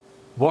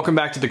Welcome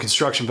back to The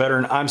Construction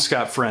Veteran. I'm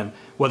Scott Friend.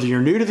 Whether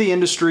you're new to the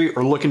industry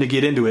or looking to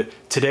get into it,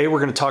 today we're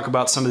going to talk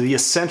about some of the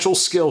essential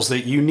skills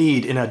that you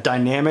need in a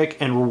dynamic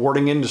and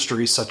rewarding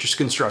industry such as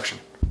construction.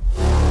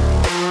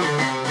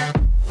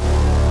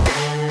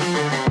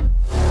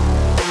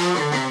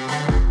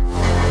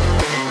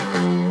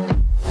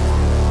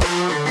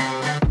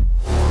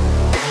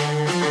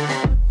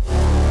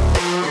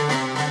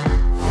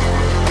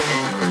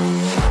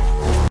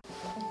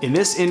 In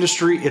this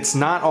industry, it's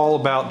not all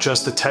about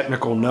just the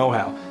technical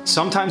know-how.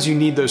 Sometimes you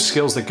need those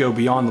skills that go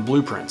beyond the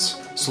blueprints.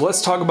 So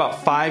let's talk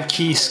about 5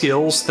 key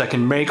skills that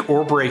can make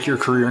or break your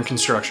career in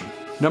construction.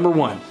 Number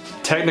 1,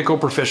 technical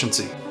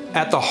proficiency.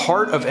 At the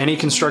heart of any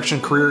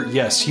construction career,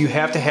 yes, you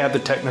have to have the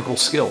technical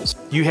skills.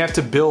 You have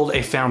to build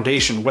a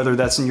foundation, whether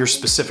that's in your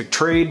specific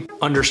trade,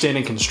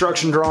 understanding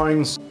construction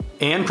drawings,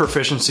 and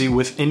proficiency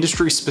with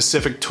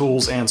industry-specific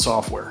tools and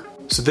software.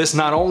 So this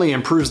not only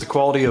improves the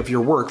quality of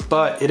your work,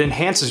 but it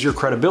enhances your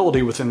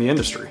credibility within the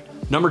industry.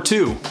 Number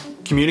 2,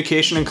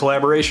 communication and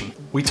collaboration.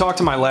 We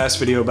talked in my last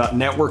video about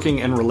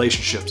networking and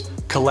relationships.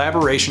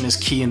 Collaboration is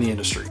key in the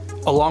industry.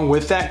 Along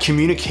with that,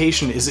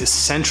 communication is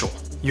essential.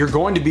 You're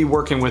going to be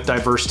working with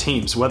diverse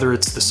teams, whether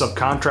it's the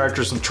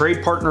subcontractors and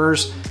trade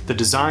partners, the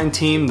design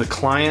team, the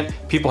client.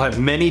 People have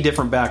many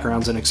different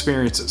backgrounds and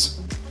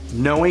experiences.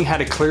 Knowing how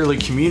to clearly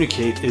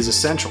communicate is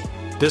essential.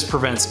 This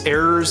prevents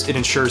errors, it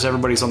ensures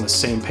everybody's on the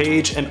same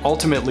page, and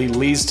ultimately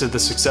leads to the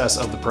success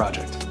of the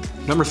project.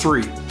 Number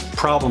 3,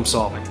 problem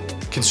solving.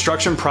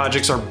 Construction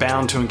projects are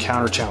bound to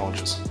encounter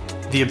challenges.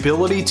 The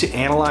ability to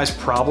analyze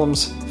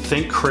problems,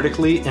 think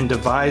critically, and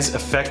devise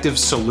effective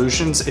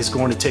solutions is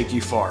going to take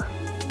you far.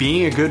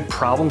 Being a good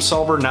problem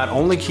solver not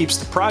only keeps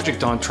the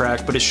project on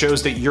track, but it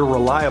shows that you're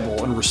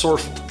reliable and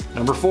resourceful.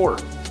 Number 4,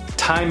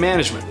 time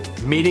management.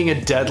 Meeting a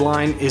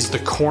deadline is the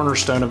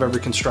cornerstone of every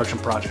construction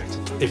project.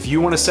 If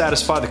you want to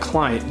satisfy the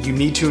client, you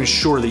need to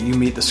ensure that you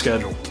meet the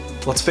schedule.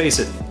 Let's face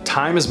it,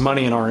 time is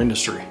money in our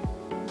industry.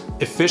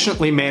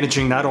 Efficiently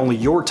managing not only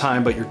your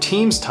time, but your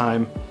team's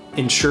time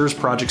ensures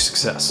project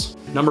success.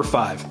 Number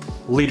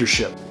 5,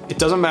 leadership. It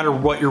doesn't matter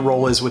what your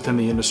role is within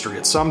the industry.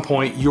 At some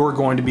point, you're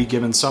going to be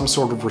given some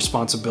sort of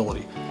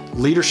responsibility.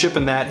 Leadership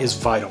in that is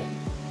vital.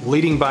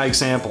 Leading by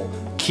example,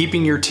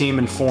 keeping your team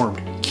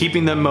informed,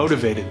 keeping them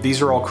motivated.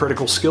 These are all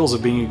critical skills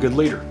of being a good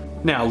leader.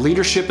 Now,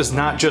 leadership is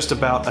not just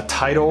about a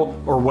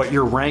title or what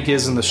your rank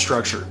is in the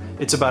structure.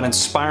 It's about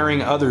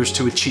inspiring others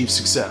to achieve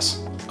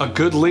success. A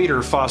good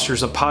leader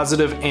fosters a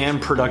positive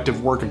and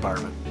productive work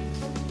environment.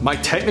 My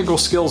technical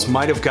skills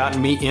might have gotten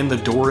me in the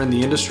door in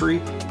the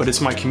industry, but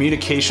it's my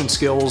communication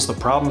skills, the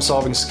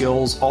problem-solving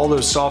skills, all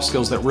those soft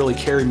skills that really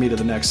carried me to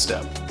the next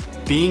step.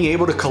 Being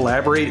able to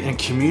collaborate and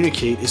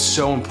communicate is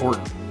so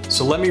important.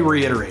 So let me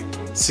reiterate.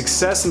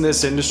 Success in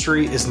this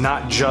industry is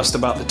not just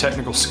about the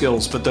technical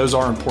skills, but those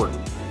are important.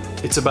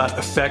 It's about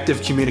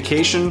effective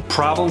communication,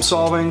 problem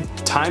solving,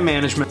 time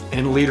management,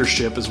 and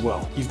leadership as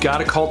well. You've got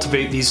to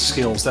cultivate these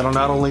skills that'll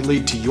not only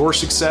lead to your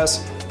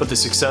success, but the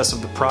success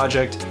of the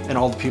project and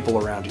all the people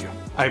around you.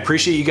 I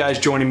appreciate you guys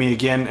joining me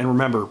again, and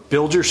remember,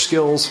 build your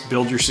skills,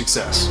 build your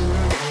success.